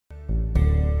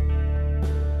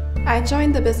I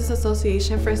joined the Business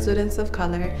Association for Students of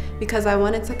Color because I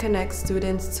wanted to connect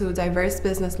students to diverse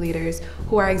business leaders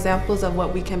who are examples of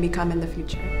what we can become in the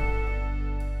future.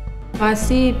 I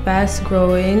see BAS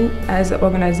growing as an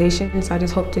organization, so I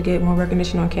just hope to get more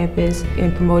recognition on campus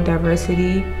and promote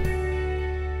diversity.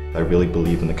 I really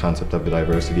believe in the concept of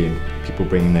diversity and people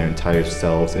bringing their entire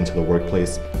selves into the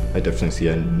workplace. I definitely see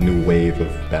a new wave of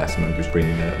BAS members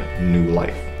bringing a new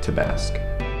life to BASC.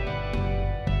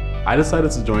 I decided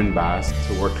to join BAS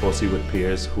to work closely with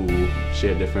peers who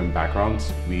share different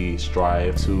backgrounds. We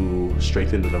strive to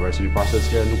strengthen the diversity process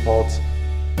here at New Paltz.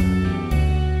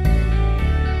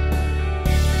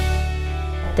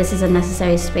 This is a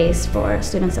necessary space for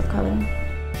students of color.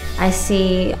 I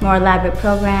see more elaborate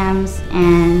programs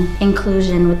and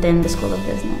inclusion within the School of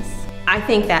Business. I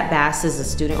think that BAS is a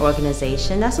student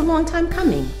organization that's a long time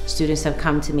coming. Students have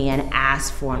come to me and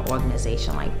asked for an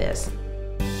organization like this.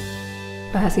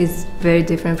 BAS is very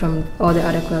different from all the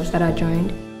other clubs that I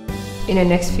joined. In the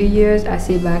next few years, I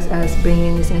see BAS as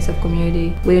bringing a sense of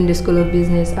community within the School of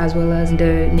Business as well as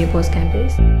the New Paltz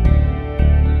campus.